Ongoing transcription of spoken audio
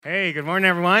Hey, good morning,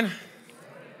 everyone.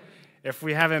 If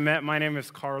we haven't met, my name is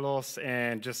Carlos,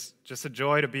 and just a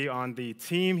joy to be on the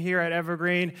team here at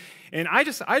Evergreen. And I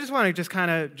just want to kind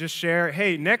of share.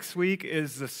 Hey, next week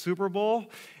is the Super Bowl,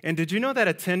 and did you know that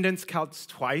attendance counts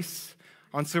twice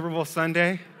on Super Bowl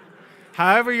Sunday?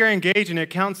 However you're engaging, it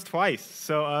counts twice.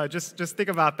 So just think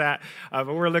about that. But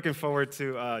we're looking forward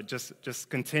to just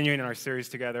continuing our series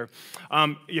together.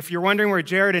 If you're wondering where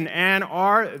Jared and Ann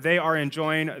are, they are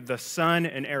enjoying the sun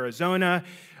in Arizona.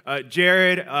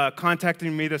 Jared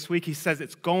contacted me this week. He says,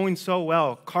 it's going so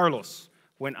well. Carlos,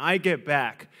 when I get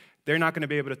back, they're not going to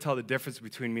be able to tell the difference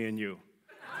between me and you.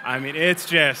 I mean, it's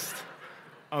just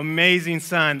amazing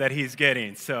sun that he's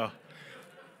getting. So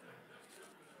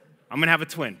I'm going to have a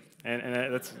twin.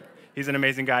 And he's an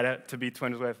amazing guy to be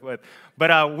twins with.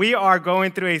 But we are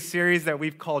going through a series that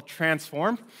we've called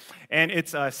Transform, and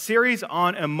it's a series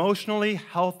on emotionally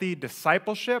healthy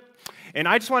discipleship. And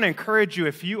I just want to encourage you,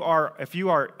 if you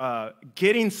are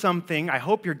getting something, I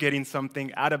hope you're getting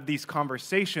something out of these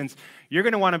conversations, you're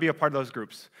going to want to be a part of those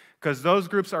groups, because those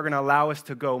groups are going to allow us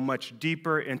to go much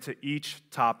deeper into each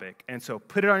topic. And so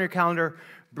put it on your calendar,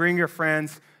 bring your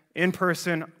friends, in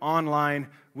person, online.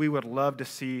 We would love to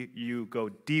see you go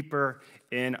deeper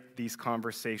in these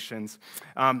conversations.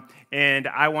 And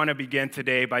I want to begin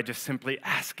today by just simply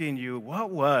asking you, what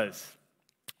was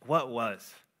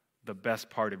the best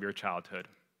part of your childhood?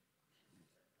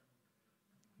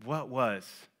 What was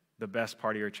the best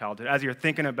part of your childhood? As you're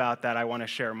thinking about that, I want to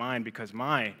share mine, because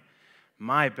my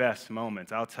best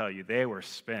moments, I'll tell you, they were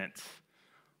spent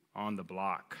on the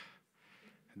block.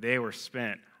 They were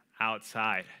spent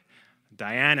outside.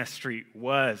 Diana Street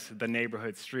was the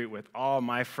neighborhood street with all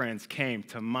my friends came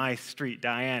to my street,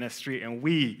 Diana Street, and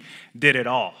we did it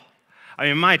all. I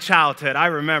mean, my childhood, I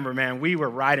remember, man, we were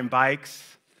riding bikes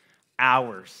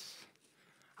hours.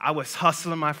 I was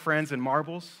hustling my friends in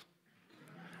marbles.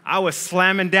 I was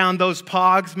slamming down those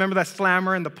pogs. Remember that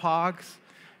slammer and the pogs?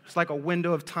 It's like a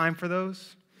window of time for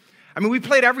those. I mean, we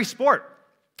played every sport.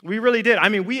 We really did. I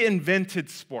mean, we invented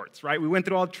sports, right? We went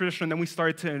through all the tradition, and then we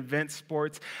started to invent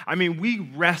sports. I mean, we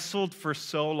wrestled for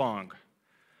so long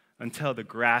until the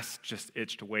grass just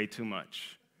itched way too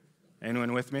much.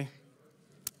 Anyone with me?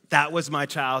 That was my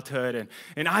childhood,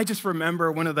 and I just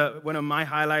remember one of my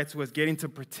highlights was getting to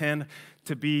pretend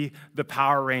to be the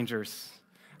Power Rangers.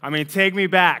 I mean, take me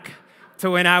back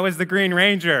to when I was the Green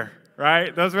Ranger,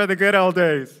 right? Those were the good old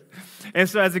days. And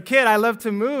so as a kid, I loved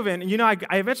to move, and I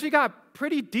eventually got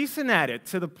pretty decent at it,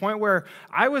 to the point where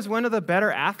I was one of the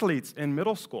better athletes in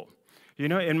middle school.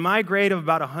 In my grade of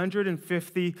about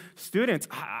 150 students,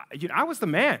 I was the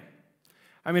man.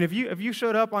 I mean, if you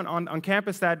showed up on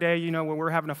campus that day, when we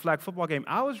were having a flag football game,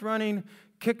 I was running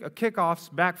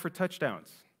kickoffs back for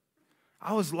touchdowns.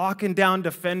 I was locking down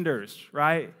defenders,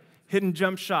 right? Hitting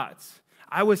jump shots.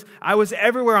 I was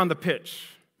everywhere on the pitch,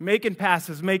 making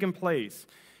passes, making plays.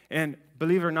 And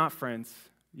believe it or not, friends,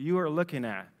 you are looking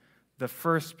at the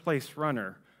first place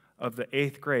runner of the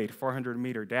 8th grade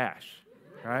 400-meter dash,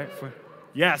 right?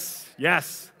 Yes,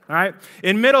 all right?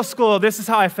 In middle school, this is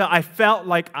how I felt. I felt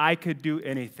like I could do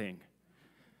anything.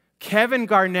 Kevin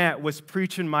Garnett was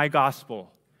preaching my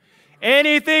gospel.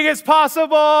 Anything is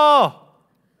possible.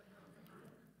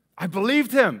 I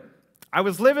believed him. I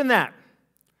was living that.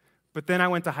 But then I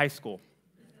went to high school.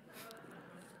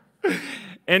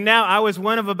 And now I was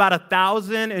one of about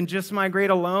 1,000 in just my grade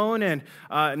alone, and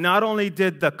not only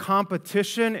did the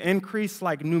competition increase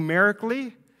like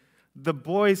numerically, the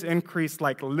boys increased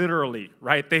like literally,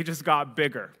 right? They just got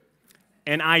bigger,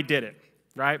 and I did it,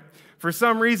 right? For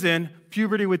some reason,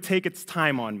 puberty would take its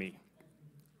time on me,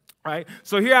 right?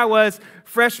 So here I was,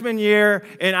 freshman year,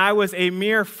 and I was a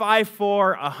mere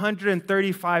 5'4",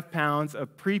 135 pounds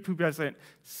of prepubescent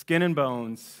skin and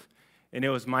bones, and it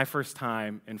was my first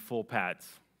time in full pads.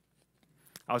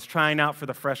 I was trying out for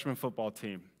the freshman football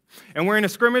team. And we're in a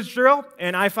scrimmage drill,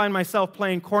 and I find myself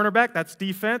playing cornerback, that's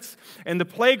defense, and the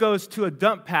play goes to a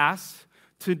dump pass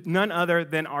to none other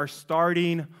than our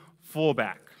starting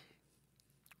fullback,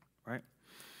 right?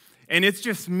 And it's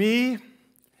just me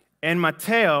and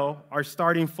Mateo, our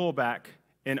starting fullback,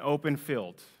 in open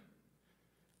field.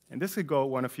 And this could go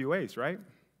one of a few ways, right?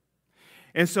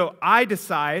 And so I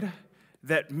decide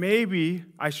that maybe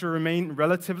I should remain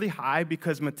relatively high,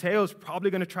 because Mateo's probably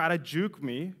going to try to juke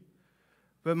me.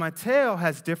 But Mateo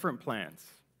has different plans.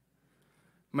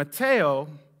 Mateo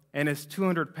and his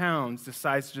 200 pounds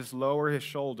decides to just lower his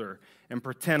shoulder and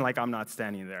pretend like I'm not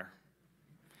standing there.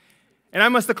 And I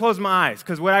must have closed my eyes,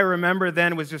 because what I remember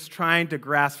then was just trying to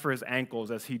grasp for his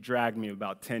ankles as he dragged me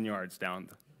about 10 yards down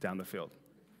the field.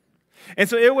 And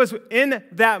so it was in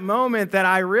that moment that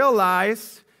I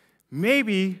realized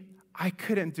maybe I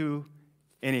couldn't do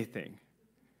anything.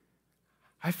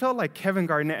 I felt like Kevin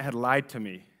Garnett had lied to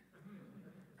me,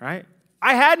 right?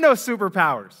 I had no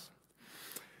superpowers.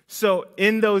 So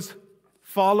in those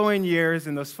following years,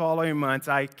 in those following months,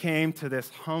 I came to this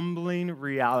humbling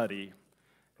reality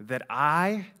that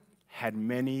I had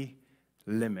many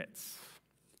limits.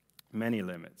 Many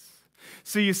limits.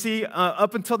 So you see,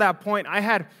 up until that point, I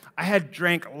had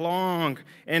drank long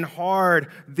and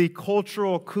hard the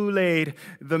cultural Kool-Aid,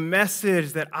 the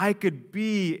message that I could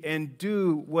be and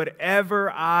do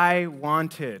whatever I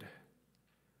wanted.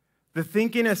 The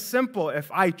thinking is simple.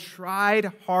 If I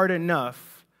tried hard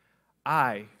enough,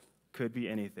 I could be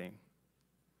anything.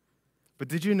 But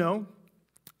did you know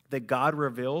that God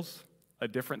reveals a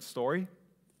different story?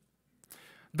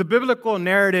 The biblical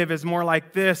narrative is more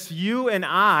like this. You and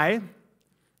I,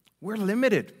 we're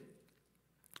limited.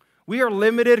 We are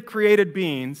limited created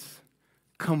beings,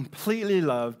 completely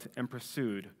loved and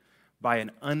pursued by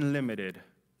an unlimited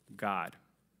God.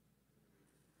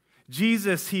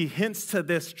 Jesus, he hints to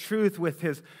this truth with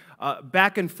his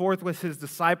back and forth with his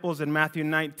disciples in Matthew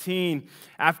 19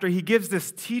 after he gives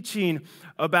this teaching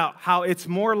about how it's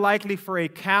more likely for a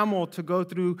camel to go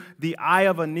through the eye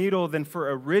of a needle than for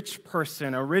a rich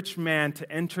person, a rich man,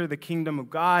 to enter the kingdom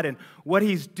of God. And what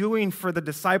he's doing for the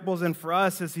disciples and for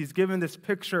us is he's given this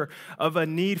picture of a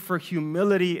need for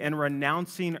humility and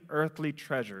renouncing earthly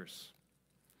treasures.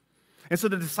 And so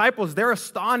the disciples, they're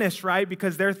astonished, right?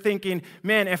 Because they're thinking,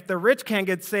 man, if the rich can't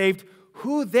get saved,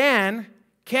 who then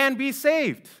can be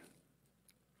saved?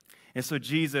 And so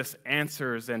Jesus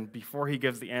answers, and before he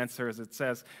gives the answers, it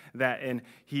says that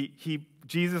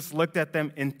Jesus looked at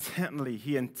them intently.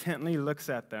 He intently looks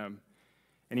at them,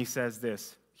 and he says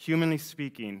this, humanly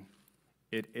speaking,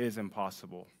 it is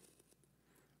impossible.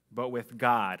 But with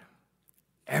God,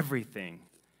 everything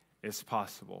is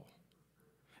possible.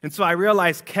 And so I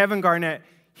realized Kevin Garnett,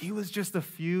 he was just a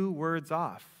few words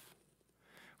off.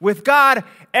 With God,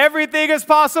 everything is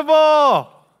possible,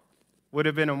 would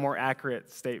have been a more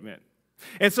accurate statement.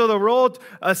 And so the world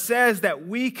says that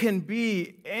we can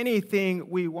be anything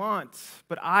we want,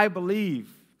 but I believe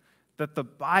that the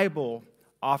Bible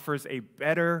offers a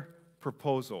better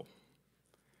proposal.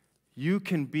 You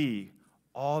can be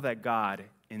all that God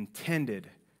intended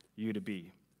you to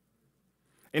be.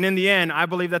 And in the end, I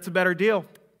believe that's a better deal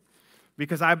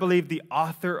because I believe the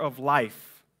author of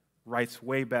life writes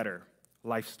way better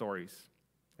life stories.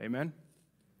 Amen?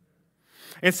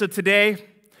 And so today,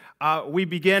 we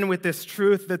begin with this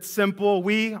truth that's simple.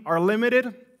 We are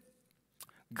limited.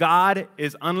 God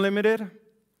is unlimited.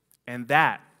 And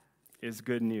that is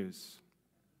good news.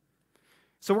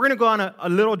 So we're going to go on a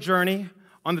little journey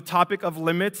on the topic of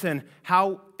limits and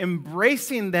how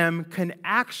embracing them can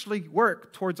actually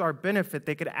work towards our benefit.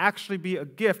 They could actually be a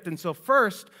gift. And so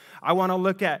first, I want to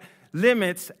look at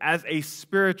limits as a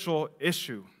spiritual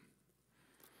issue.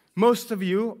 Most of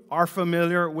you are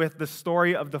familiar with the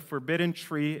story of the forbidden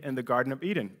tree in the Garden of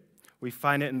Eden. We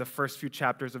find it in the first few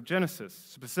chapters of Genesis,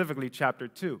 specifically chapter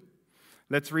 2.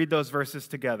 Let's read those verses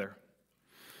together.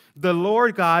 The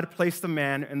Lord God placed the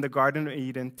man in the Garden of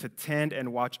Eden to tend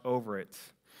and watch over it.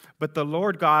 But the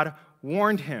Lord God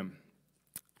warned him,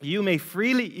 "You may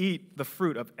freely eat the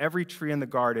fruit of every tree in the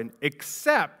garden,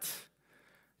 except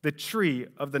the tree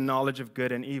of the knowledge of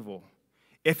good and evil.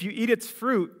 If you eat its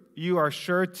fruit, you are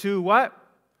sure to what?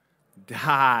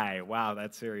 Die." Wow,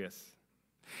 that's serious.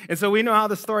 And so we know how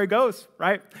the story goes,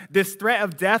 right? This threat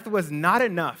of death was not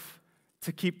enough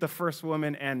to keep the first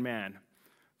woman and man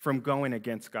from going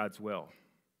against God's will.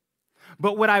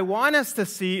 But what I want us to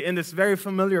see in this very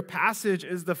familiar passage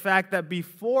is the fact that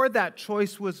before that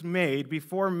choice was made,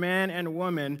 before man and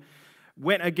woman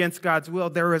went against God's will,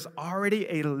 there was already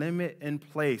a limit in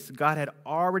place. God had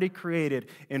already created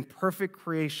in perfect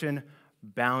creation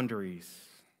boundaries.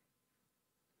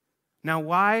 Now,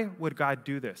 why would God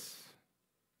do this?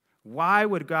 Why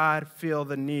would God feel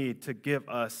the need to give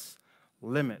us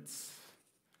limits?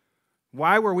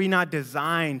 Why were we not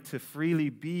designed to freely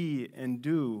be and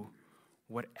do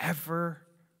whatever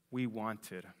we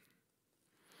wanted?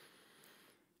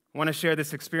 I want to share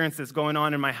this experience that's going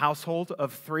on in my household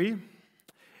of 3,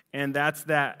 and that's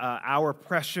that our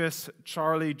precious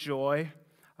Charlie Joy,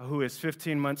 who is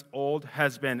 15 months old,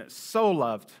 has been so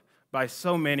loved by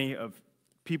so many of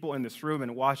people in this room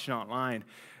and watching online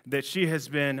that she has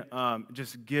been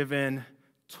just given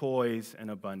toys in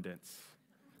abundance.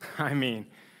 I mean,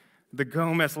 the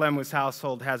Gomez Lemus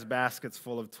household has baskets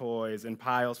full of toys and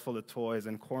piles full of toys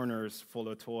and corners full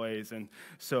of toys. And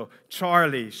so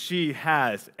Charlie, she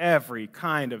has every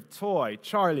kind of toy.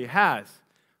 Charlie has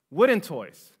wooden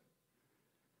toys.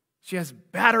 She has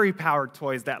battery-powered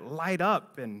toys that light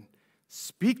up and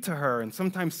speak to her and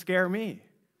sometimes scare me.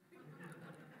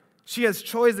 She has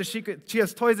toys that she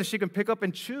can pick up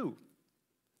and chew.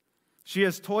 She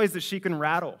has toys that she can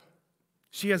rattle.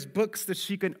 She has books that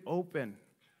she can open.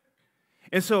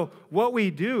 And so what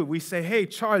we do, we say, hey,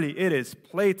 Charlie, it is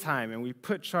playtime. And we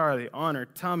put Charlie on her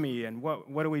tummy. And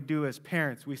what do we do as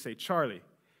parents? We say, Charlie,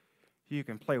 you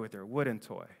can play with your wooden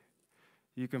toy.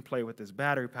 You can play with this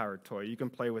battery-powered toy. You can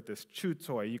play with this chew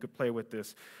toy. You can play with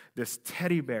this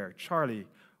teddy bear. Charlie,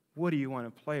 what do you want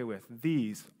to play with?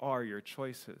 These are your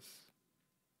choices.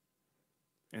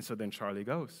 And so then Charlie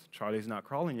goes. Charlie's not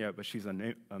crawling yet, but she's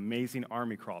an amazing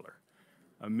army crawler.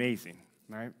 Amazing,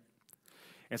 right?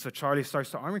 And so Charlie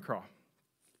starts to army crawl.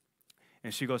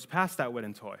 And she goes past that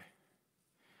wooden toy.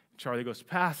 Charlie goes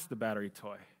past the battery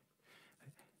toy.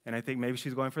 And I think maybe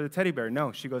she's going for the teddy bear.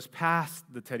 No, she goes past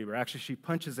the teddy bear. Actually, she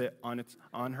punches it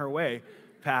on her way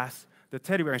past the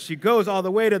teddy bear. And she goes all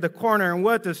the way to the corner, and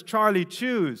what does Charlie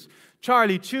choose?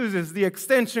 Charlie chooses the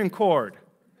extension cord.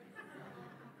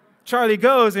 Charlie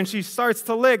goes, and she starts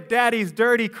to lick Daddy's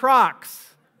dirty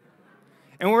Crocs.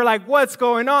 And we're like, what's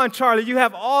going on, Charlie? You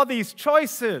have all these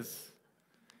choices.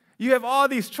 You have all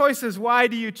these choices. Why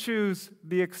do you choose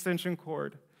the extension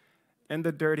cord and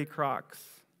the dirty Crocs?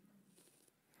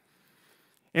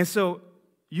 And so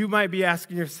you might be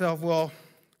asking yourself, well,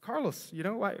 Carlos,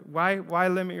 why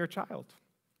limit your child?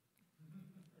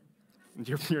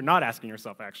 You're not asking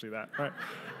yourself, actually, that. Right?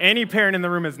 Any parent in the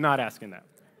room is not asking that.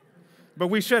 But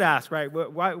we should ask, right?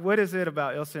 What is it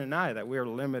about Ilsen and I that we're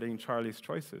limiting Charlie's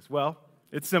choices? Well,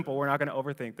 it's simple. We're not going to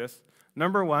overthink this.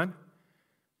 Number one,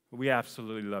 we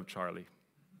absolutely love Charlie.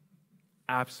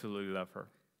 Absolutely love her.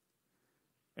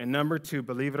 And number two,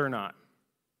 believe it or not,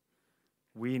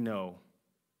 we know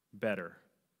better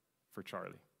for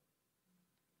Charlie.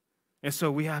 And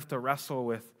so we have to wrestle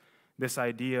with this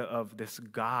idea of this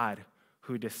God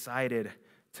who decided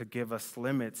to give us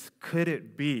limits. Could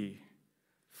it be,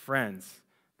 friends,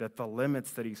 that the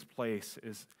limits that he's placed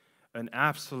is an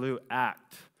absolute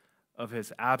act of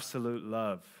his absolute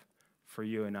love for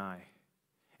you and I?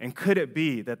 And could it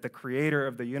be that the creator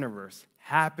of the universe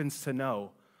happens to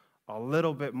know a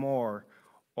little bit more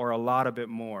or a lot of bit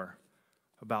more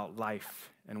about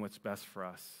life and what's best for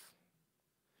us?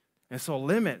 And so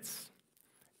limits,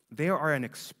 they are an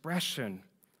expression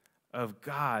of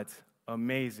God's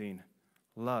amazing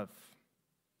love.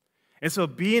 And so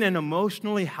being an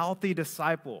emotionally healthy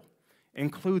disciple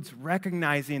includes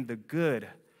recognizing the good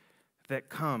that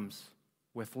comes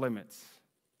with limits.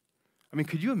 I mean,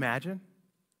 could you imagine?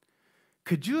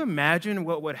 Could you imagine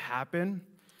what would happen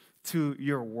to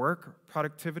your work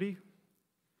productivity?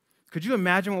 Could you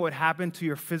imagine what would happen to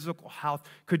your physical health?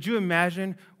 Could you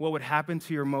imagine what would happen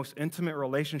to your most intimate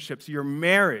relationships, your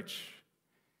marriage,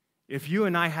 if you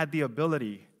and I had the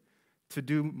ability to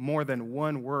do more than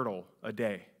one Wordle a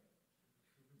day?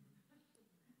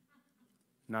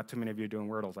 Not too many of you doing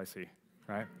Wordles, I see,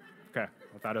 right? Okay,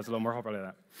 I thought it was a little more hopeful than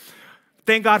that.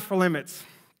 Thank God for limits.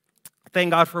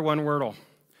 Thank God for one Wordle.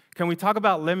 Can we talk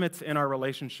about limits in our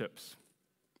relationships?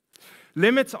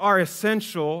 Limits are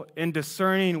essential in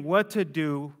discerning what to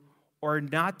do or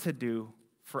not to do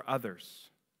for others.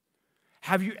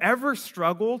 Have you ever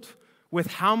struggled with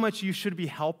how much you should be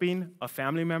helping a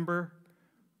family member,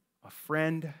 a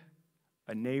friend,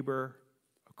 a neighbor,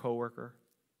 a coworker?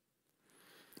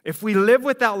 If we live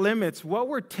without limits, what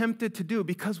we're tempted to do,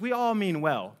 because we all mean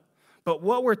well, but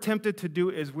what we're tempted to do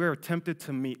is we're tempted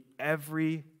to meet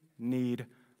every need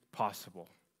possible.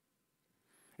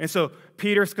 And so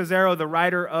Peter Scazzero, the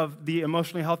writer of the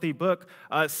Emotionally Healthy book,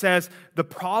 says, the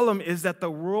problem is that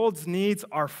the world's needs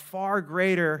are far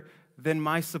greater than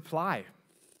my supply.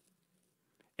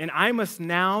 And I must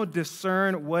now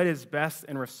discern what is best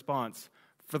in response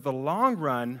for the long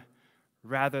run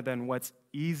rather than what's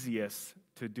easiest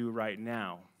to do right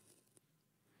now.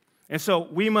 And so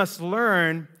we must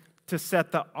learn to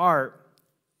set the art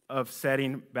of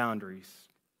setting boundaries.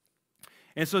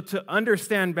 And so to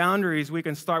understand boundaries, we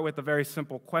can start with a very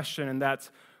simple question, and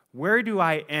that's, where do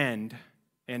I end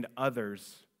and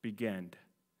others begin?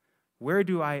 Where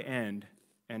do I end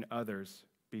and others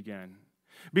begin?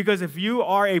 Because if you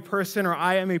are a person or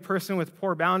I am a person with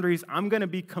poor boundaries, I'm going to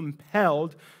be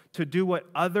compelled to do what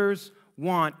others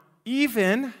want,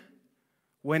 even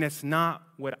when it's not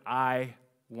what I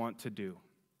want to do.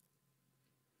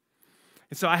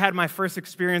 And so I had my first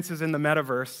experiences in the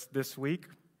metaverse this week.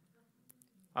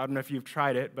 I don't know if you've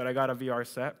tried it, but I got a VR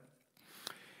set.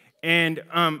 And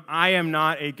I am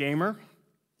not a gamer,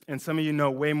 and some of you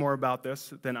know way more about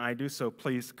this than I do, so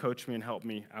please coach me and help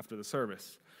me after the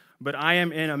service. But I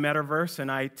am in a metaverse,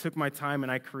 and I took my time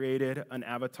and I created an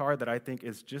avatar that I think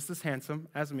is just as handsome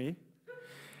as me.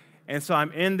 And so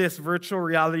I'm in this virtual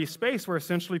reality space where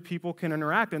essentially people can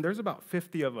interact. And there's about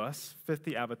 50 of us,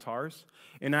 50 avatars.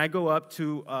 And I go up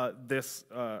to this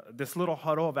little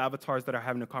huddle of avatars that are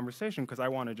having a conversation because I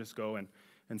want to just go and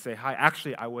say hi.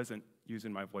 Actually, I wasn't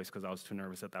using my voice because I was too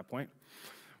nervous at that point.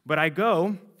 But I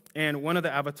go, and one of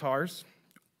the avatars,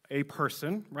 a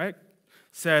person, right,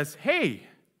 says, "Hey,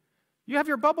 you have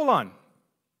your bubble on."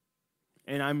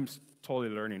 And I'm totally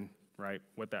learning, right,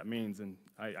 what that means. And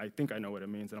I think I know what it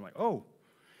means. And I'm like, "Oh."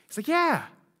 He's like, "Yeah,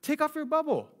 take off your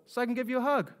bubble so I can give you a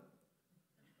hug."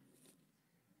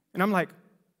 And I'm like,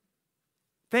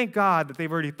 thank God that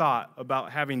they've already thought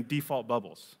about having default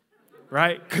bubbles,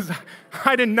 right? Because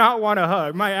I did not want a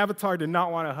hug. My avatar did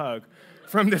not want a hug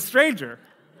from this stranger.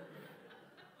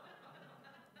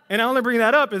 And I only bring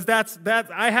that up is that's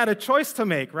I had a choice to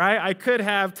make, right? I could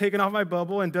have taken off my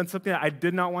bubble and done something that I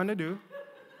did not want to do.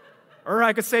 Or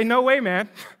I could say, "No way, man."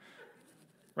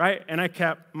 Right? And I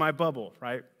kept my bubble,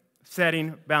 right?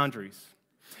 Setting boundaries.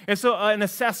 And so an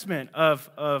assessment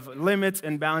of limits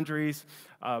and boundaries,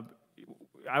 I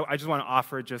just want to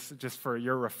offer just for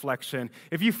your reflection.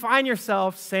 If you find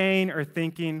yourself saying or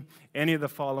thinking any of the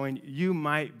following, you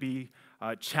might be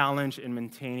challenged in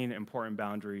maintaining important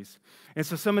boundaries. And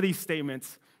so some of these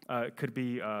statements could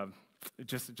be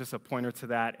just a pointer to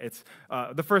that. It's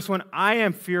the first one: I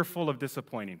am fearful of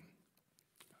disappointing.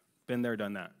 Been there,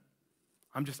 done that.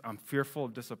 I'm fearful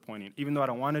of disappointing. Even though I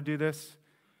don't want to do this,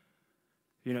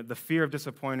 the fear of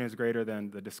disappointing is greater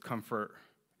than the discomfort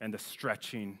and the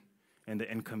stretching and the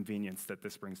inconvenience that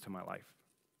this brings to my life.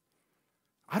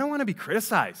 I don't want to be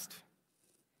criticized,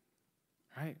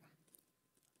 right?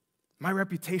 My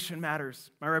reputation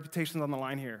matters. My reputation's on the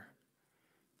line here.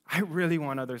 I really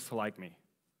want others to like me.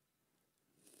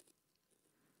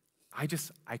 I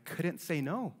couldn't say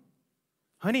no.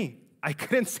 Honey, I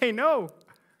couldn't say no.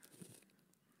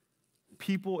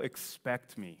 People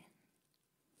expect me.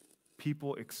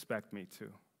 People expect me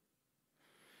to.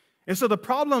 And so the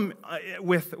problem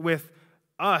with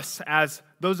us, as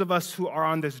those of us who are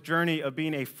on this journey of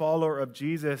being a follower of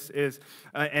Jesus, is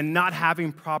and not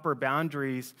having proper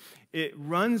boundaries, it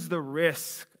runs the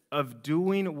risk of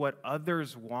doing what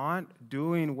others want,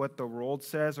 doing what the world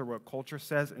says or what culture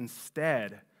says,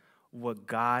 instead what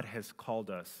God has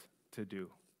called us to do.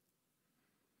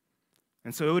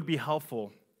 And so it would be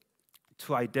helpful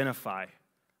to identify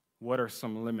what are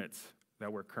some limits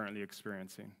that we're currently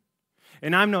experiencing.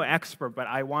 And I'm no expert, but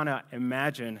I want to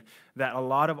imagine that a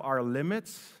lot of our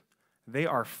limits, they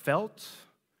are felt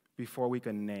before we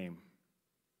can name.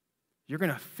 You're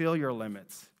going to feel your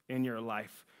limits in your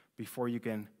life before you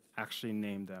can actually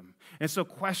name them. And so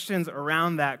questions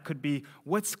around that could be,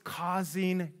 what's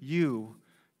causing you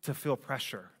to feel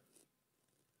pressure?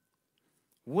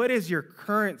 What is your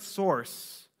current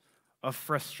source of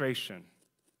frustration?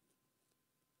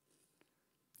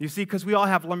 You see, because we all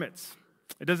have limits.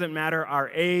 It doesn't matter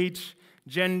our age,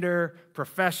 gender,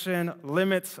 profession.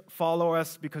 Limits follow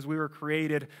us because we were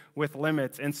created with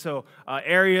limits. And so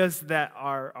areas that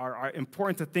are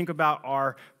important to think about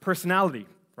are personality,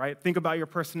 right? Think about your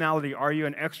personality. Are you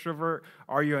an extrovert?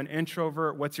 Are you an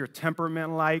introvert? What's your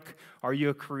temperament like? Are you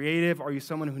a creative? Are you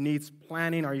someone who needs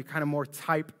planning? Are you kind of more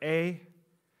type A?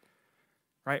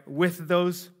 Right? With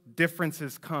those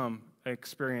differences come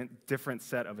different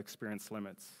set of experience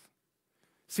limits.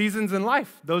 Seasons in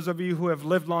life. Those of you who have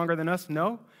lived longer than us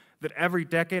know that every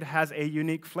decade has a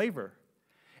unique flavor.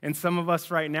 And some of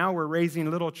us right now, we're raising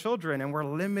little children, and we're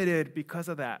limited because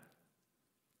of that.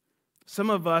 Some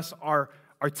of us are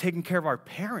taking care of our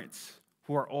parents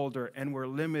who are older, and we're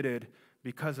limited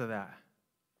because of that.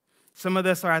 Some of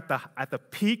us are at the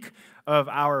peak of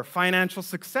our financial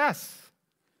success,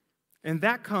 and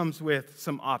that comes with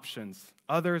some options.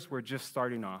 Others, we're just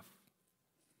starting off.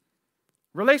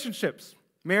 Relationships,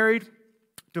 married,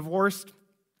 divorced,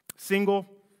 single,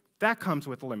 that comes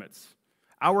with limits.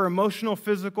 Our emotional,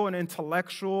 physical, and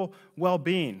intellectual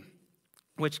well-being,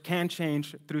 which can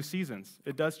change through seasons.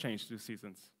 It does change through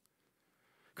seasons.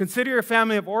 Consider your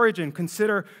family of origin.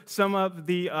 Consider some of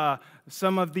the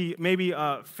maybe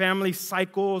family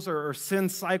cycles or sin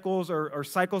cycles or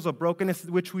cycles of brokenness,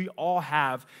 which we all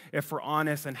have, if we're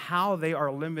honest, and how they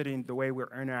are limiting the way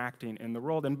we're interacting in the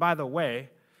world. And by the way,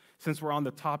 since we're on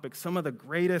the topic, some of the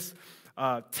greatest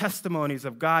testimonies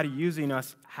of God using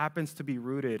us happens to be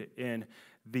rooted in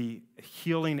the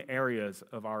healing areas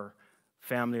of our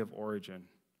family of origin.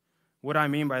 What I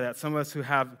mean by that, some of us who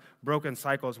have broken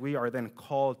cycles, we are then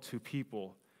called to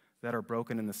people that are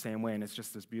broken in the same way, and it's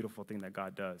just this beautiful thing that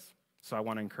God does. So I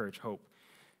want to encourage hope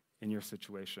in your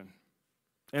situation.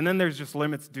 And then there's just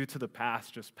limits due to the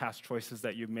past, just past choices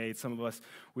that you've made. Some of us,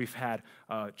 we've had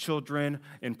children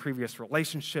in previous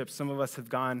relationships. Some of us have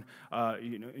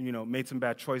made some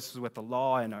bad choices with the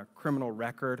law, and our criminal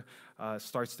record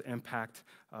starts to impact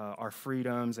our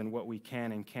freedoms and what we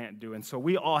can and can't do. And so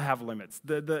we all have limits.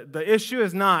 The issue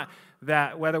is not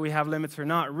that whether we have limits or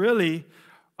not. Really,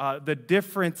 the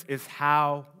difference is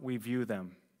how we view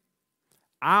them.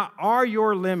 Are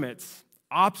your limits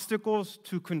obstacles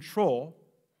to control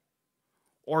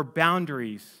or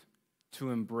boundaries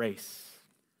to embrace,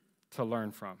 to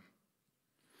learn from?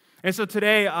 And so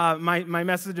today, my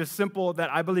message is simple,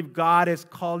 that I believe God is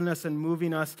calling us and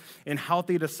moving us in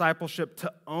healthy discipleship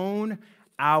to own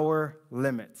our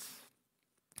limits.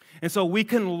 And so we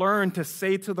can learn to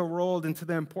say to the world and to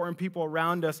the important people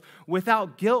around us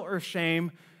without guilt or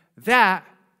shame that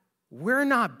we're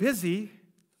not busy,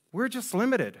 we're just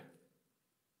limited.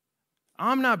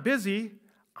 I'm not busy,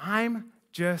 I'm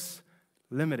just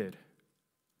limited.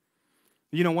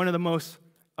 You know, one of the most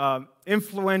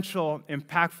influential,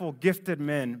 impactful, gifted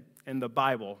men in the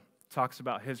Bible talks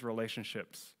about his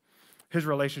relationship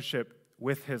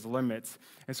with his limits.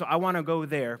 And so I want to go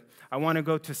there. I want to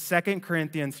go to 2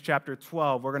 Corinthians chapter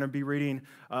 12. We're going to be reading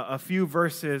a few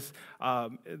verses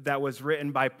that was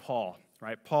written by Paul,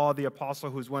 right? Paul, the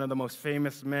apostle, who's one of the most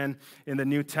famous men in the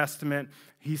New Testament.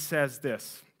 He says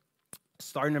this,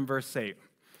 starting in verse 8.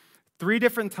 3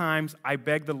 different times I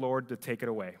begged the Lord to take it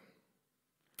away.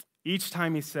 Each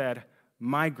time he said,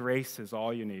 "My grace is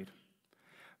all you need.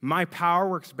 My power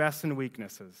works best in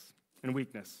weakness.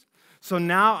 So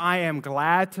now I am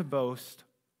glad to boast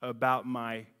about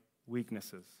my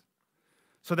weaknesses,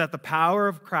 so that the power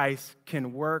of Christ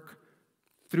can work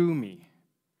through me.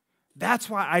 That's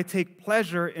why I take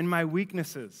pleasure in my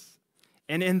weaknesses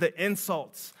and in the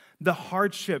insults, the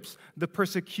hardships, the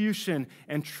persecution,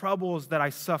 and troubles that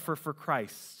I suffer for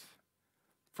Christ.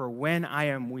 For when I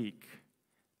am weak,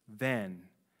 then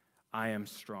I am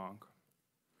strong."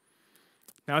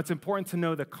 Now, it's important to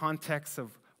know the context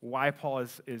of why Paul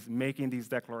is making these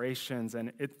declarations,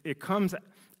 and it comes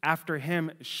after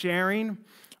him sharing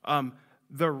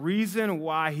the reason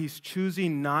why he's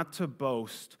choosing not to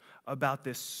boast about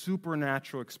this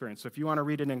supernatural experience. So if you want to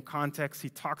read it in context, he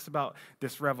talks about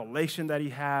this revelation that he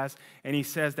has, and he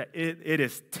says that it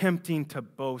is tempting to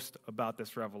boast about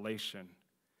this revelation.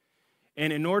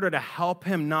 And in order to help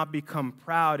him not become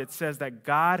proud, it says that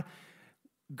God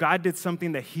did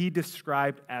something that he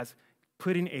described as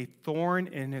putting a thorn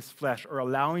in his flesh, or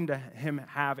allowing him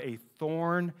have a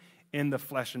thorn in the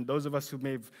flesh. And those of us who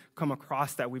may have come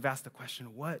across that, we've asked the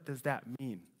question, what does that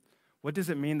mean? What does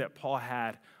it mean that Paul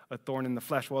had a thorn in the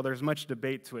flesh? Well, there's much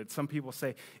debate to it. Some people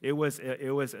say it was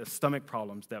stomach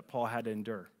problems that Paul had to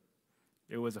endure.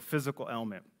 It was a physical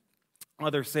ailment.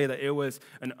 Others say that it was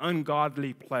an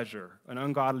ungodly pleasure, an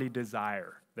ungodly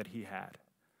desire that he had.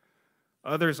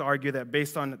 Others argue that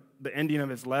based on the ending of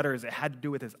his letters, it had to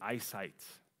do with his eyesight,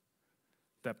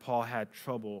 that Paul had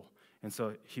trouble, and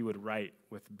so he would write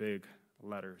with big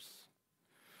letters,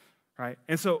 right?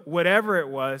 And so whatever it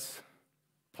was,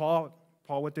 Paul,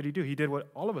 what did he do? He did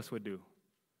what all of us would do.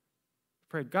 He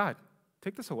prayed, "God,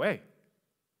 take this away.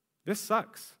 This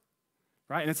sucks,"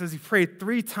 right? And it says he prayed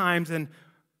 3 times, and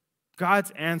God's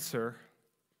answer,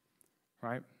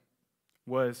 right,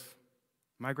 was,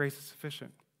 "My grace is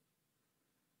sufficient.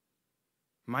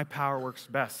 My power works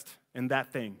best in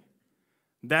that thing.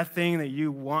 That thing that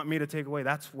you want me to take away,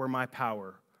 that's where my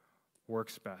power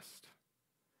works best."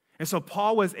 And so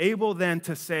Paul was able then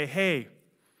to say, hey,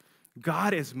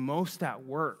 God is most at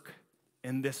work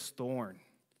in this thorn.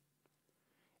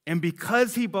 And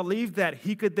because he believed that,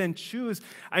 he could then choose,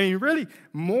 really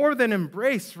more than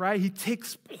embrace, right? He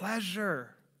takes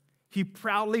pleasure. He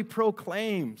proudly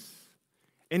proclaims.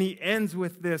 And he ends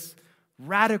with this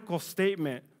radical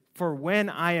statement, "For when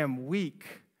I am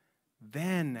weak,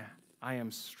 then I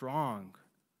am strong."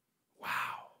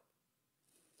 Wow.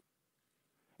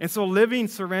 And so living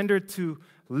surrendered to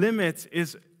limits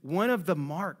is one of the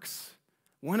marks,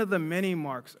 one of the many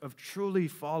marks of truly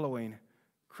following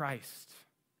Christ.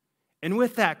 And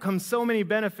with that comes so many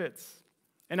benefits.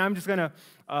 And I'm just going to,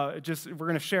 we're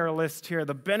going to share a list here.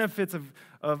 The benefits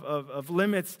of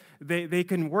limits, they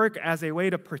can work as a way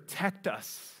to protect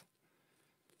us.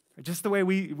 Just the way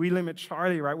we limit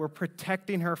Charlie, right? We're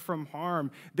protecting her from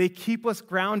harm. They keep us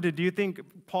grounded. Do you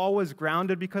think Paul was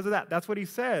grounded because of that? That's what he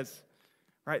says,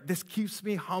 right? This keeps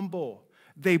me humble.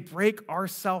 They break our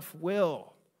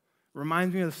self-will.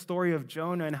 Reminds me of the story of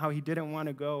Jonah and how he didn't want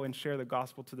to go and share the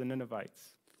gospel to the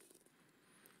Ninevites.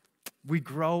 We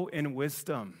grow in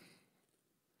wisdom.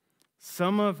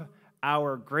 Some of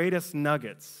our greatest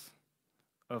nuggets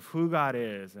of who God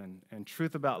is and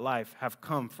truth about life have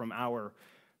come from our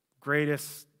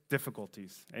greatest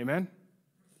difficulties. Amen?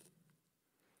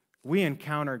 We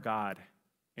encounter God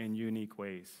in unique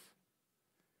ways.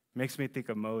 Makes me think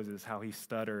of Moses, how he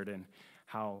stuttered and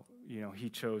how, he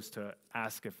chose to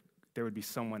ask if there would be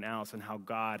someone else, and how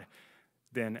God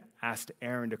then asked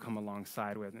Aaron to come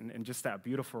alongside with, and just that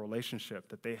beautiful relationship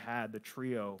that they had, the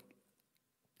trio.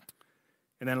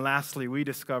 And then lastly, we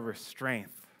discover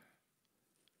strength,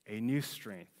 a new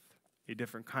strength, a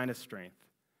different kind of strength,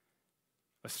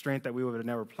 a strength that we would have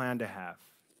never planned to have,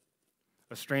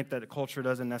 a strength that the culture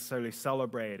doesn't necessarily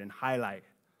celebrate and highlight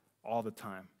all the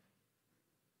time.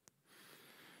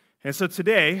 And so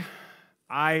today,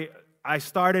 I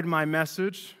started my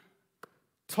message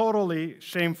totally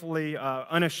shamefully,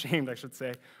 unashamed, I should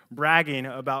say, bragging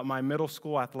about my middle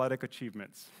school athletic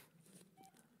achievements.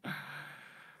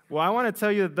 Well, I want to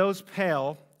tell you that those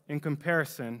pale in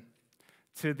comparison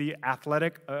to the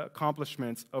athletic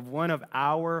accomplishments of one of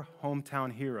our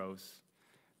hometown heroes,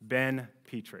 Ben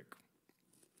Petrick.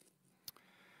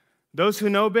 Those who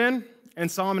know Ben and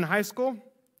saw him in high school,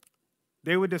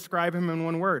 they would describe him in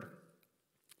one word: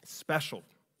 special.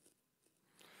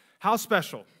 How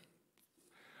special?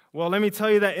 Well, let me tell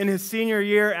you that in his senior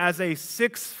year as a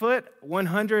 6-foot,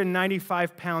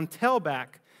 195-pound tailback,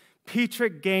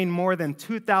 Petrick gained more than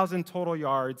 2,000 total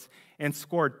yards and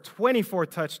scored 24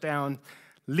 touchdowns,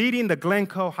 leading the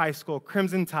Glencoe High School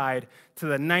Crimson Tide to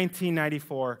the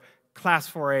 1994 Class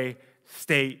 4A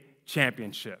state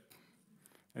championship.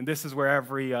 And this is where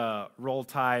every Roll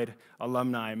Tide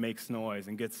alumni makes noise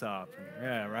and gets up.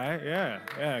 Yeah, right?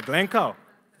 Yeah, Glencoe.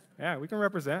 Yeah, we can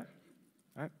represent.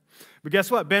 Right? But guess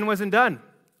what? Ben wasn't done.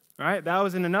 Right? That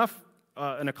wasn't enough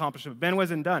an accomplishment. Ben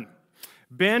wasn't done.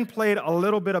 Ben played a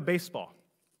little bit of baseball.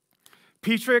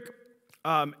 Petrick,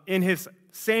 in his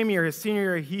same year, his senior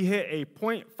year, he hit a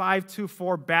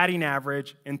 .524 batting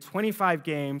average in 25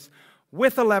 games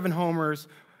with 11 homers,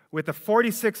 with a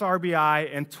 46 RBI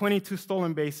and 22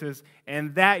 stolen bases.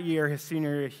 And that year, his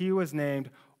senior year, he was named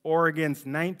Oregon's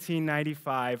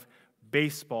 1995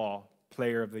 Baseball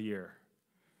Player of the Year.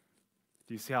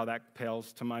 Do you see how that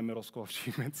pales to my middle school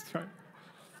achievements?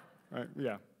 Right?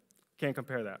 Yeah, can't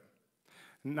compare that.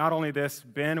 Not only this,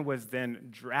 Ben was then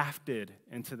drafted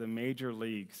into the major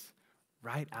leagues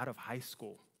right out of high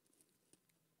school.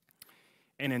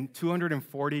 And in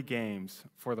 240 games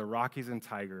for the Rockies and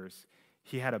Tigers,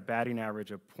 he had a batting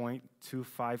average of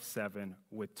 .257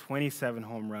 with 27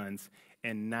 home runs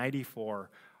and 94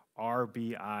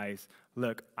 RBIs.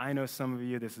 Look, I know some of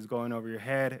you, this is going over your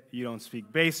head. You don't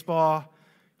speak baseball.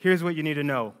 Here's what you need to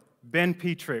know. Ben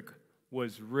Petrick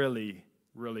was really,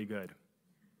 really good.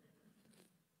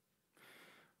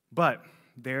 But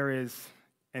there is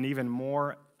an even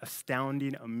more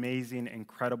astounding, amazing,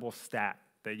 incredible stat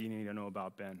that you need to know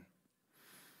about Ben.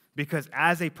 Because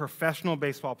as a professional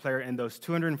baseball player in those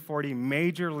 240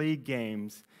 major league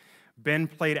games, Ben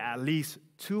played at least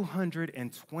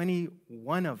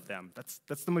 221 of them.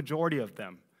 That's the majority of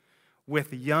them,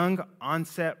 with young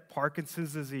onset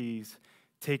Parkinson's disease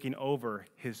taking over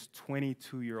his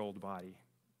 22-year-old body.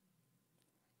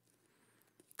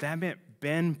 That meant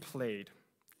Ben played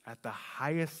at the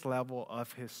highest level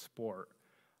of his sport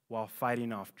while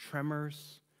fighting off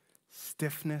tremors,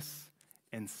 stiffness,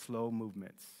 and slow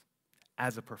movements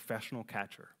as a professional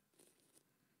catcher.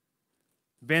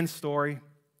 Ben's story,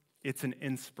 it's an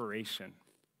inspiration,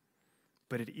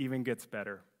 but it even gets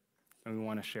better, and we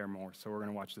want to share more, so we're going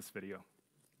to watch this video.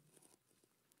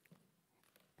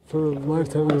 For a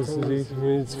lifetime of this disease,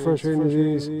 it's a frustrating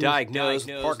disease. Diagnosed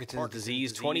with Parkinson's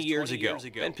disease 20 years ago,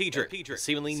 Ben Petrick,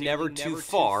 seemingly never too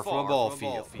far from a ball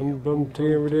field. I'm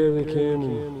taking every day as I can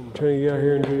and trying to get out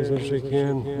here and do as much as I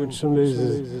can, which some days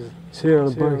is sitting on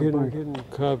a bucket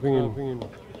and coughing and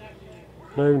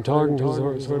not even talking because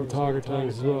it's hard to talk at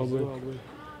times as well, but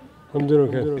I'm doing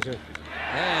okay. And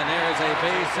there's a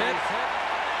base hit.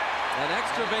 And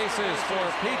extra bases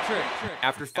for Petrick.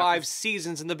 After 5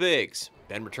 seasons in the bigs,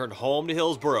 Ben returned home to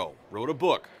Hillsboro, wrote a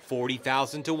book,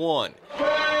 40,000 to 1.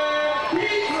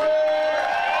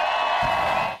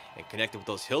 And connected with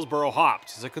those Hillsboro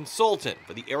Hops as a consultant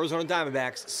for the Arizona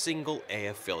Diamondbacks single-A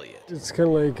affiliate. It's kind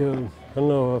of like, I don't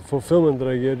know, a fulfillment that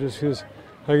I get just because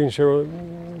I can share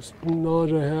what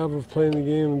knowledge I have of playing the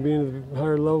game and being at the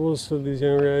higher levels to these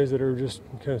young guys that are just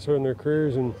kind of starting their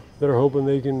careers and that are hoping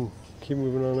they can keep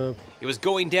moving on up. It was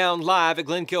going down live at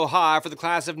Glencoe High for the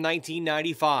class of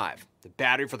 1995. The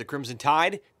batter for the Crimson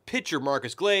Tide, pitcher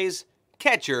Marcus Glaze,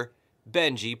 catcher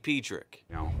Benji Petrick.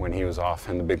 You know, when he was off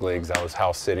in the big leagues, I was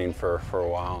house sitting for a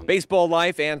while. Baseball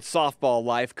life and softball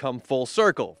life come full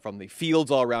circle, from the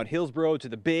fields all around Hillsboro to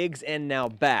the bigs and now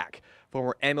back.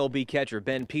 Former MLB catcher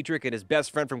Ben Petrick and his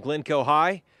best friend from Glencoe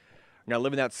High are now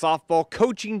living that softball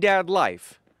coaching dad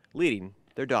life, leading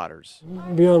their daughters.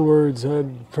 Beyond words,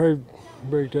 I'd probably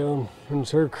break down and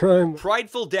start crying.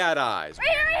 Prideful dad eyes Right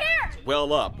here!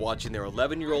 well up watching their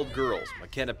 11-year-old girls,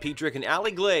 McKenna Petrick and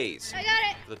Allie Glaze, I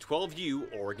got it! for the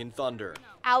 12U Oregon Thunder.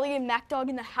 Allie and Mac Dog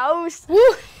in the house. Woo!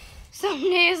 Some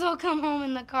days I'll come home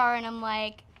in the car and I'm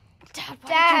like,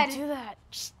 Dad, Did you do that?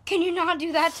 can you not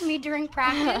do that to me during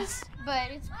practice?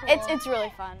 But it's cool. It's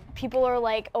really fun. People are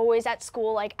like always at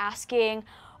school like asking,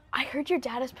 I heard your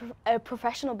dad is a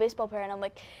professional baseball player, and I'm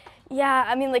like, yeah,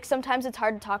 I mean like sometimes it's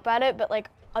hard to talk about it, but like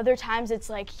other times it's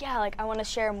like, yeah, like I want to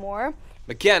share more.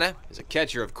 McKenna is a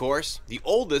catcher, of course, the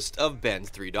oldest of Ben's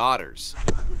 3 daughters.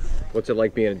 What's it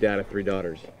like being a dad of 3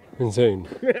 daughters? Insane.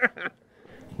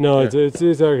 No, it's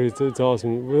actually it's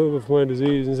awesome with my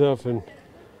disease and stuff, and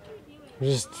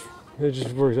it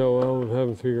just works out well with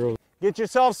having 3-year-olds. Get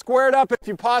yourself squared up if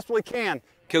you possibly can.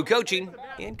 Co-coaching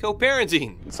and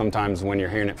co-parenting. Sometimes when you're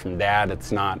hearing it from dad,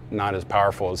 it's not as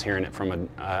powerful as hearing it from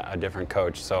a different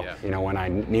coach. So, you know, when I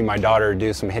need my daughter to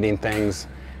do some hitting things,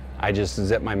 I just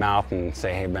zip my mouth and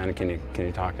say, hey, Ben, can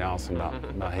you talk to Allison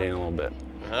about hitting a little bit?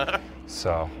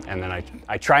 So, and then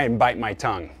I try and bite my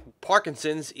tongue.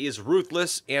 Parkinson's is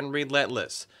ruthless and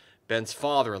relentless. Ben's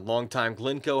father and longtime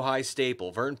Glencoe High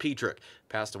staple, Vern Petrick,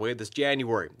 passed away this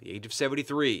January at the age of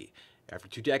 73 after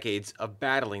 2 decades of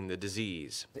battling the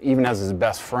disease. Even as his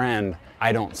best friend,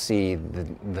 I don't see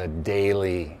the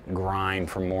daily grind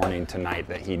from morning to night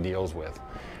that he deals with.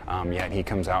 Yet he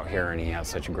comes out here and he has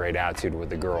such a great attitude with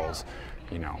the girls.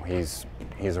 You know, he's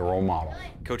a role model.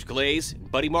 Coach Glaze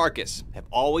and Buddy Marcus have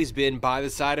always been by the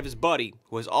side of his buddy,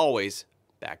 who has always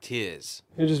backed his.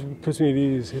 It just puts me at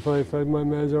ease. If my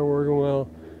meds aren't working well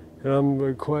and I'm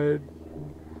like quiet,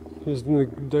 just in the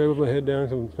day with my head down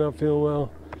because I'm not feeling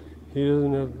well, I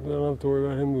don't have to worry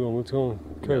about him going, what's going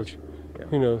on, coach? Yeah.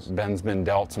 He knows. Ben's been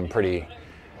dealt some pretty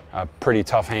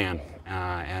tough hand.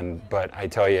 But I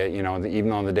tell you, you know,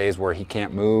 even on the days where he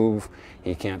can't move,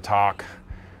 he can't talk,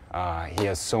 he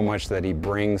has so much that he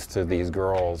brings to these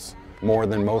girls, more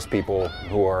than most people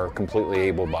who are completely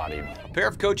able-bodied. A pair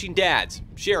of coaching dads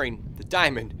sharing the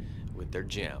diamond with their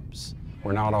gems.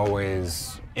 We're not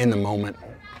always in the moment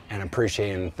and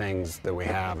appreciating the things that we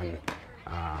have, and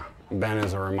Ben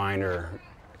is a reminder,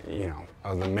 you know,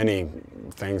 of the many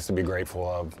things to be grateful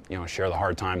of. You know, share the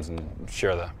hard times and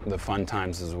share the fun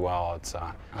times as well.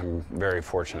 I'm very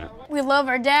fortunate. We love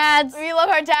our dads. We love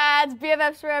our dads,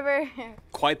 BFFs forever.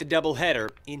 Quite the doubleheader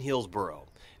in Hillsboro.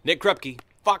 Nick Krupke,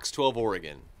 Fox 12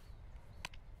 Oregon.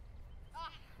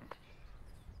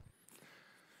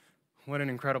 What an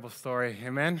incredible story,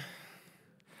 amen?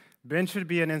 Ben should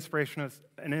be an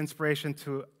inspiration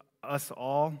to us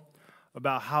all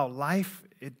about how life,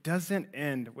 it doesn't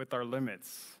end with our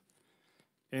limits.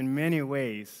 In many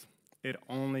ways, it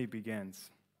only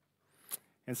begins.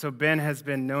 And so Ben has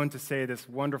been known to say this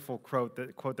wonderful quote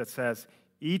that says,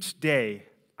 each day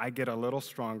I get a little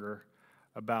stronger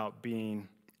about being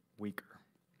weaker.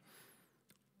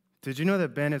 Did you know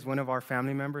that Ben is one of our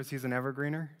family members? He's an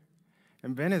evergreener.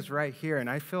 And Ben is right here, and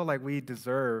I feel like he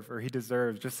deserves,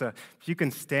 just if you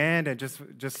can stand and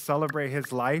just celebrate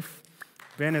his life.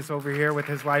 Ben is over here with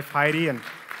his wife, Heidi, and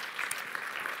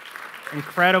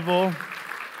incredible.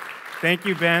 Thank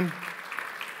you, Ben.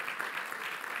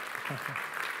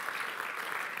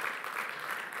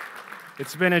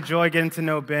 It's been a joy getting to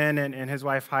know Ben and his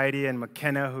wife, Heidi, and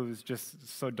McKenna, who's just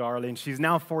so darling. She's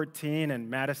now 14, and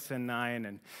Madison, 9,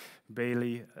 and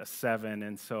Bailey, 7.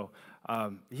 And so,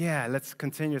 let's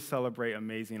continue to celebrate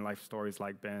amazing life stories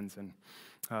like Ben's. And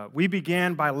we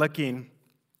began by looking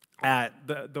at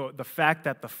the fact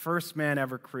that the first man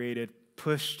ever created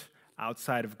pushed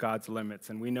outside of God's limits,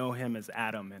 and we know him as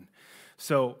Adam. And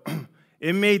so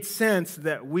it made sense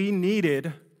that we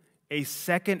needed a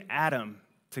second Adam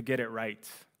to get it right.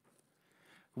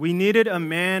 We needed a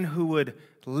man who would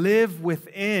live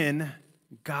within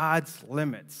God's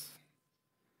limits.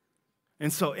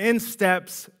 And so in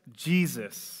steps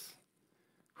Jesus,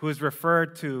 who is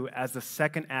referred to as the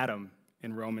second Adam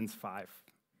in Romans 5.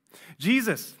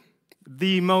 Jesus,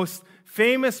 the most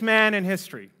famous man in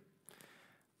history,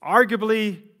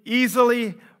 arguably,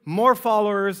 easily more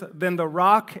followers than The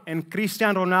Rock and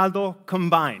Cristiano Ronaldo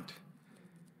combined.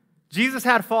 Jesus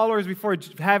had followers before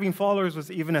having followers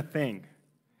was even a thing.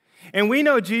 And we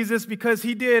know Jesus because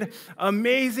he did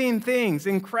amazing things,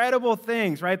 incredible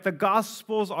things, right? The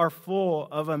Gospels are full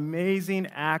of amazing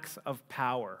acts of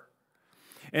power.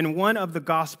 And one of the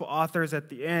gospel authors at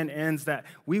the end ends that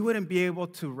we wouldn't be able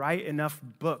to write enough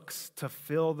books to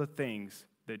fill the things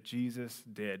that Jesus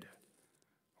did.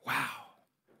 Wow.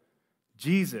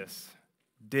 Jesus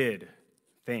did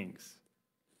things.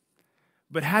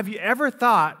 But have you ever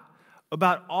thought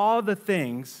about all the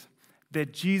things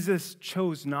that Jesus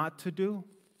chose not to do?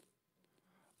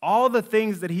 All the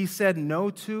things that he said no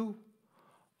to?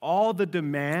 All the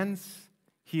demands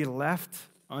he left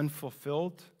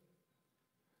unfulfilled?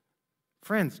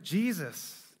 Friends,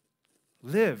 Jesus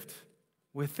lived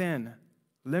within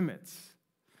limits.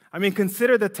 I mean,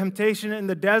 consider the temptation in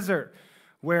the desert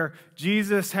where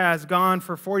Jesus has gone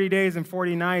for 40 days and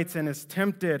 40 nights and is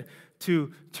tempted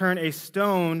to turn a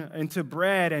stone into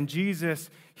bread. And Jesus,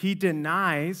 he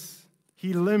denies,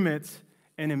 he limits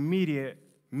an immediate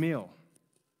meal.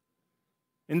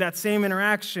 In that same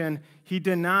interaction, he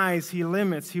denies, he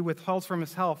limits, he withholds from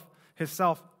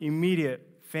himself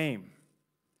immediate fame,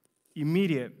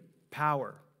 immediate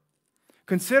power.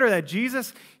 Consider that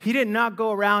Jesus, he did not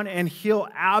go around and heal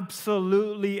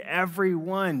absolutely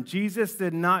everyone. Jesus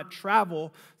did not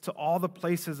travel to all the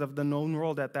places of the known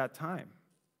world at that time.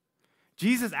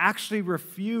 Jesus actually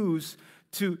refused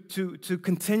to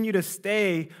continue to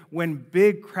stay when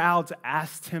big crowds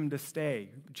asked him to stay.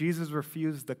 Jesus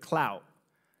refused the clout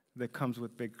that comes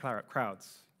with big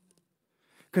crowds.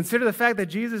 Consider the fact that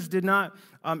Jesus did not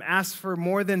ask for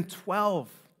more than 12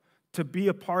 to be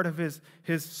a part of his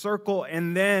circle,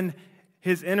 and then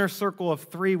his inner circle of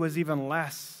 3 was even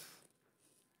less.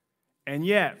 And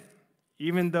yet,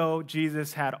 even though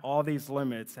Jesus had all these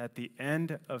limits, at the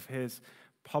end of his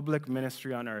public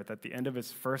ministry on earth, at the end of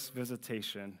his first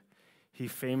visitation, he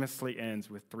famously ends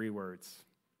with 3 words: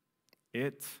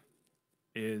 "It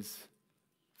is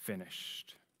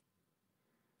finished."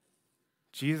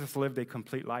 Jesus lived a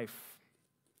complete life,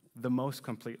 the most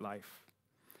complete life.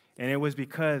 And it was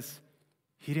because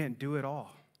he didn't do it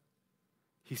all.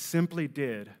 He simply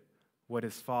did what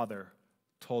his Father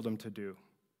told him to do.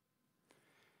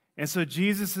 And so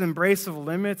Jesus' embrace of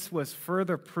limits was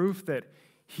further proof that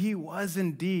he was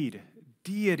indeed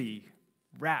deity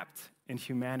wrapped in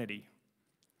humanity.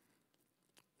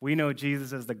 We know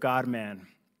Jesus as the God-man.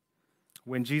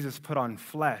 When Jesus put on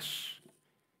flesh,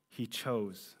 he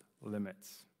chose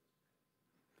limits.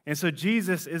 And so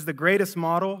Jesus is the greatest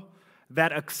model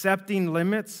that accepting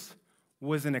limits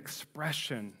was an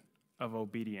expression of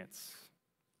obedience.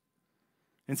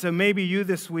 And so maybe you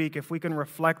this week, if we can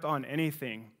reflect on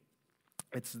anything,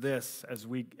 it's this as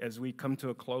we come to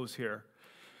a close here.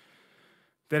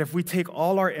 That if we take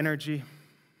all our energy,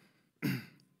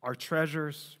 our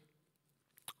treasures,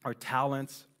 our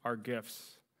talents, our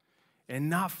gifts, and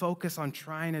not focus on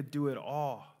trying to do it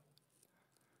all,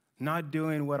 not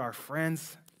doing what our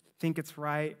friends think it's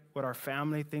right, what our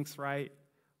family thinks right,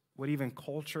 what even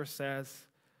culture says,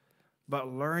 but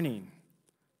learning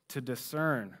to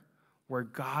discern where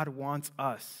God wants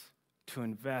us to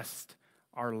invest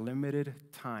our limited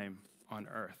time on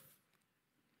earth.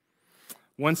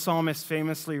 One psalmist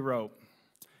famously wrote,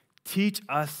 "Teach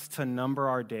us to number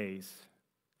our days,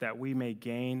 that we may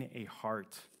gain a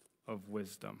heart of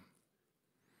wisdom."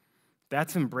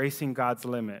 That's embracing God's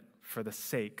limit for the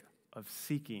sake of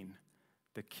seeking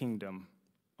the kingdom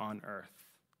on earth.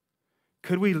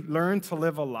 Could we learn to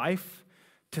live a life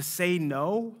to say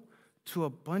no to a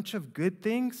bunch of good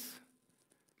things,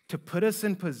 to put us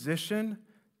in position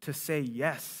to say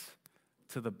yes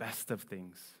to the best of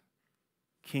things,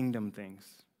 kingdom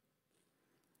things?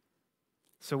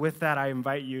 So with that, I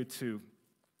invite you to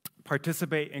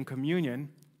participate in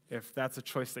communion if that's a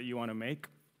choice that you want to make.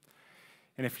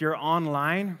 And if you're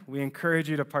online, we encourage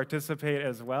you to participate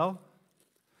as well.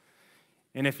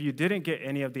 And if you didn't get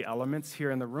any of the elements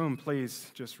here in the room,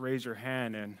 please just raise your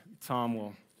hand and Tom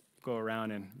will go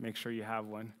around and make sure you have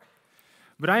one.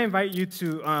 But I invite you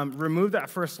to remove that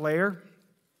first layer.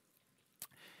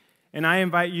 And I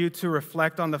invite you to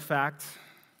reflect on the fact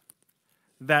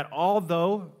that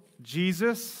although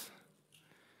Jesus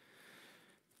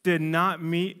did not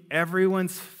meet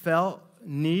everyone's felt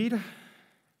need,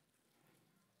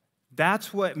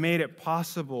 that's what made it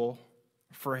possible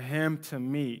for him to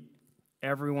meet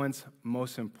everyone's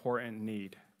most important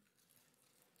need.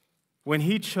 When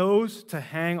he chose to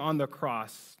hang on the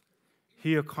cross,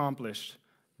 he accomplished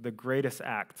the greatest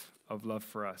act of love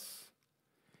for us.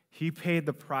 He paid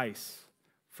the price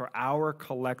for our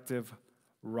collective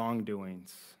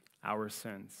wrongdoings, our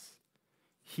sins.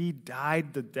 He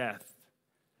died the death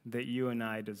that you and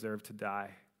I deserve to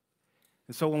die.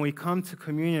 And so when we come to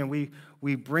communion,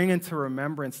 we bring into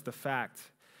remembrance the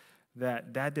fact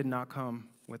that did not come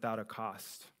without a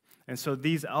cost. And so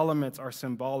these elements are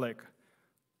symbolic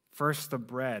First, the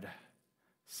bread,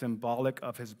 symbolic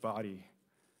of his body,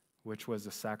 which was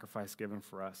the sacrifice given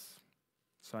for us.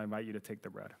 So I invite you to take the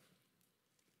bread.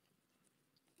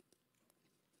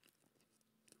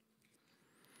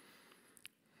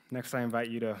 Next, I invite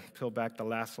you to peel back the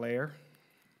last layer.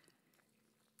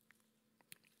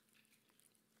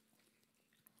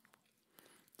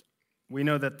 We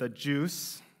know that the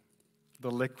juice, the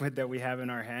liquid that we have in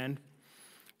our hand,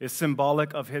 is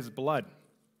symbolic of his blood.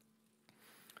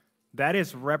 That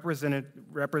is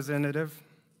representative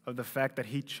of the fact that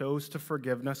he chose to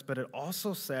forgive us, but it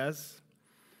also says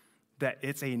that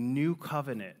it's a new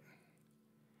covenant.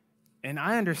 And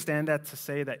I understand that to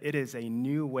say that it is a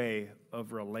new way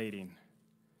of relating.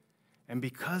 And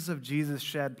because of Jesus'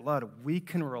 shed blood, we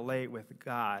can relate with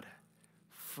God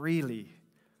freely,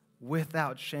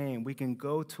 without shame. We can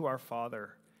go to our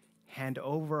Father, hand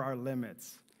over our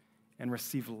limits, and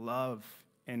receive love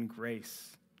and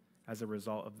grace as a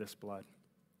result of this blood.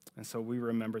 And so we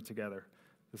remember together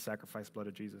the sacrificed blood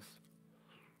of Jesus.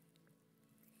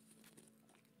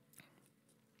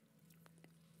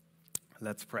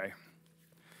 Let's pray.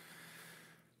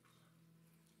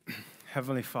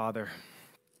 Heavenly Father,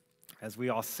 as we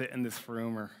all sit in this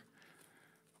room or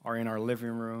are in our living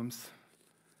rooms,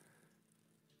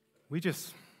 we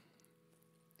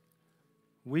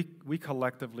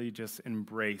collectively just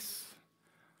embrace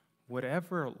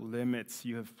whatever limits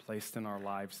you have placed in our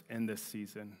lives in this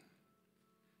season.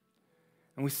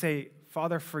 And we say,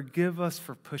 Father, forgive us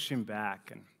for pushing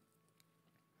back and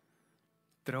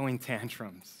throwing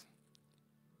tantrums.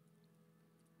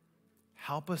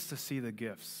 Help us to see the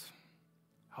gifts.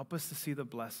 Help us to see the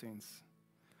blessings.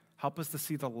 Help us to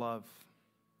see the love.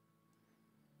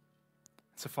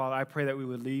 So, Father, I pray that we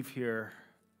would leave here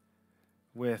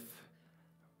with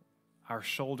our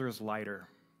shoulders lighter,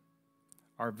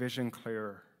 our vision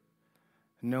clearer,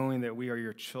 knowing that we are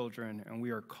your children and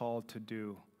we are called to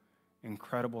do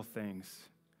incredible things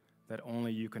that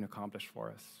only you can accomplish for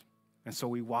us. And so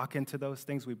we walk into those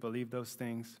things, we believe those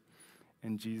things.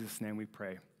 In Jesus' name we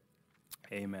pray.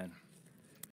 Amen.